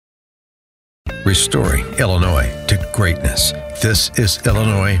restoring Illinois to greatness. This is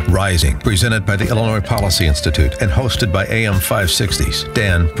Illinois Rising, presented by the Illinois Policy Institute and hosted by AM 560's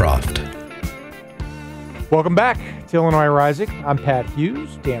Dan Proft. Welcome back to Illinois Rising. I'm Pat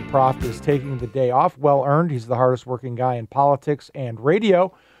Hughes. Dan Proft is taking the day off. Well earned. He's the hardest working guy in politics and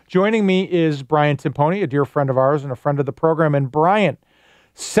radio. Joining me is Brian Timpone, a dear friend of ours and a friend of the program. And Brian,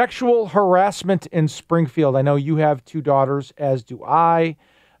 sexual harassment in Springfield. I know you have two daughters, as do I.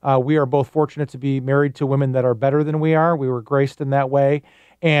 We are both fortunate to be married to women that are better than we are. We were graced in that way.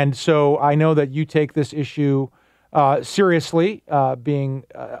 And so I know that you take this issue seriously, being,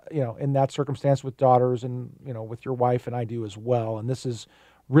 in that circumstance with daughters and, with your wife, and I do as well. And this is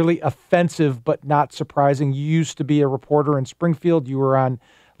really offensive, but not surprising. You used to be a reporter in Springfield. You were on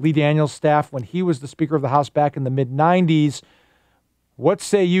Lee Daniels' staff when he was the Speaker of the House back in the mid-'90s. What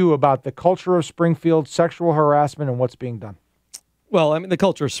say you about the culture of Springfield, sexual harassment, and what's being done? Well, I mean, the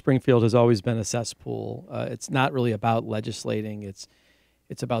culture of Springfield has always been a cesspool. It's not really about legislating. It's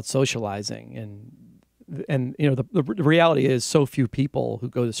about socializing. And the reality is so few people who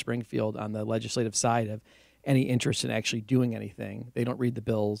go to Springfield on the legislative side have any interest in actually doing anything. They don't read the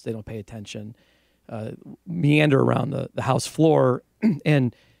bills. They don't pay attention. Meander around the House floor.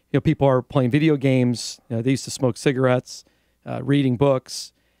 And, people are playing video games. They used to smoke cigarettes, reading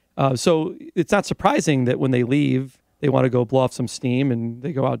books. So it's not surprising that when they leave, they want to go blow off some steam and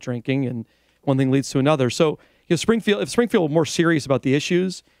they go out drinking, and one thing leads to another. So, if Springfield were more serious about the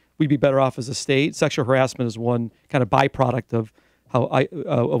issues, we'd be better off as a state. Sexual harassment is one kind of byproduct of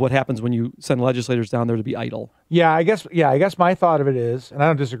of what happens when you send legislators down there to be idle. I guess my thought of it is, and I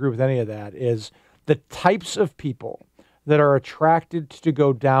don't disagree with any of that, is the types of people that are attracted to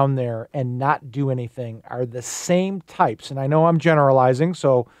go down there and not do anything are the same types. And I know I'm generalizing,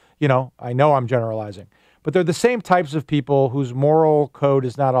 so, I know I'm generalizing. But they're the same types of people whose moral code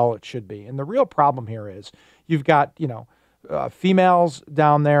is not all it should be. And the real problem here is you've got, females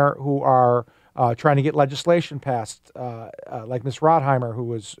down there who are trying to get legislation passed, like Ms. Rodheimer, who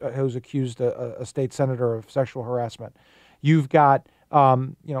was accused a state senator of sexual harassment. You've got,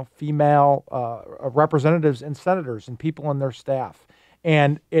 female representatives and senators and people in their staff.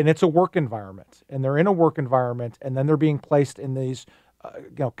 And it's a work environment. And they're in a work environment, and then they're being placed in these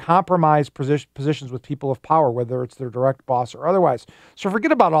compromised positions with people of power, whether it's their direct boss or otherwise. So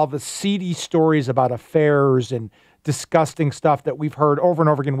forget about all the seedy stories about affairs and disgusting stuff that we've heard over and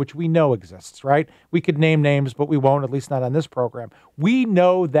over again, which we know exists, right? We could name names, but we won't, at least not on this program. We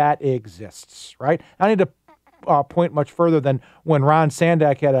know that exists, right? I need to point much further than when Ron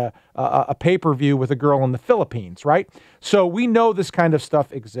Sandak had a pay-per-view with a girl in the Philippines, right? So we know this kind of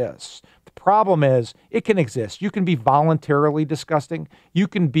stuff exists. The problem is it can exist. You can be voluntarily disgusting. You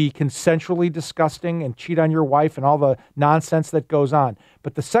can be consensually disgusting and cheat on your wife and all the nonsense that goes on.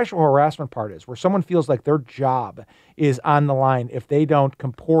 But the sexual harassment part is where someone feels like their job is on the line if they don't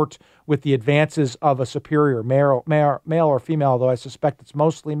comport with the advances of a superior, male or female, although I suspect it's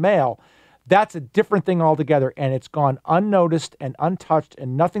mostly male. That's a different thing altogether, and it's gone unnoticed and untouched,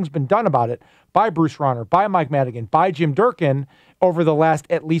 and nothing's been done about it by Bruce Rauner, by Mike Madigan, by Jim Durkin over the last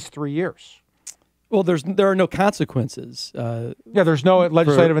at least 3 years. Well, there are no consequences. There's no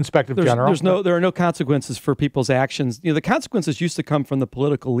legislative inspector general. There are no consequences for people's actions. The consequences used to come from the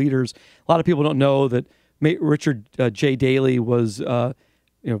political leaders. A lot of people don't know that Richard J. Daley was,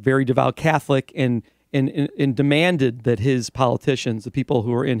 very devout Catholic and demanded that his politicians, the people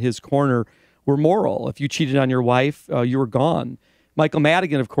who were in his corner, were moral. If you cheated on your wife, you were gone. Michael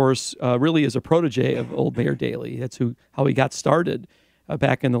Madigan, of course, really is a protege of old Mayor Daley. That's how he got started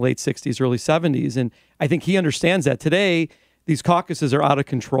back in the late 60s, early 70s. And I think he understands that. Today, these caucuses are out of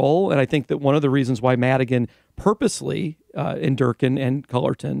control. And I think that one of the reasons why Madigan purposely, in Durkin and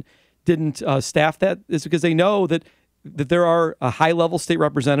Cullerton, didn't staff that is because they know that there are high-level state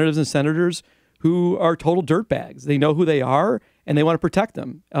representatives and senators who are total dirtbags. They know who they are, and they want to protect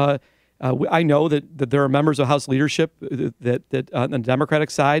them. I know that there are members of House leadership that on the Democratic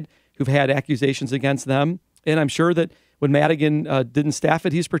side who've had accusations against them, and I'm sure that when Madigan didn't staff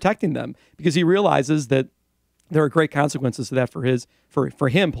it, he's protecting them because he realizes that there are great consequences to that for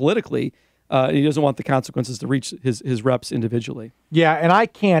him politically. He doesn't want the consequences to reach his reps individually. Yeah, and I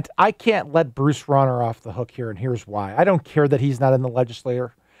can't let Bruce Rauner off the hook here, and here's why. I don't care that he's not in the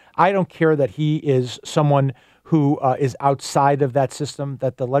legislature. I don't care that he is someone who is outside of that system,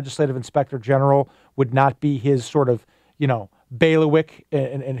 that the legislative inspector general would not be his sort of, bailiwick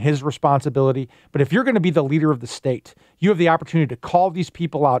and his responsibility. But if you're going to be the leader of the state, you have the opportunity to call these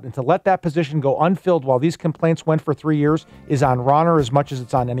people out, and to let that position go unfilled while these complaints went for 3 years is on Rauner as much as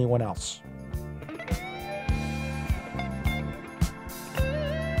it's on anyone else.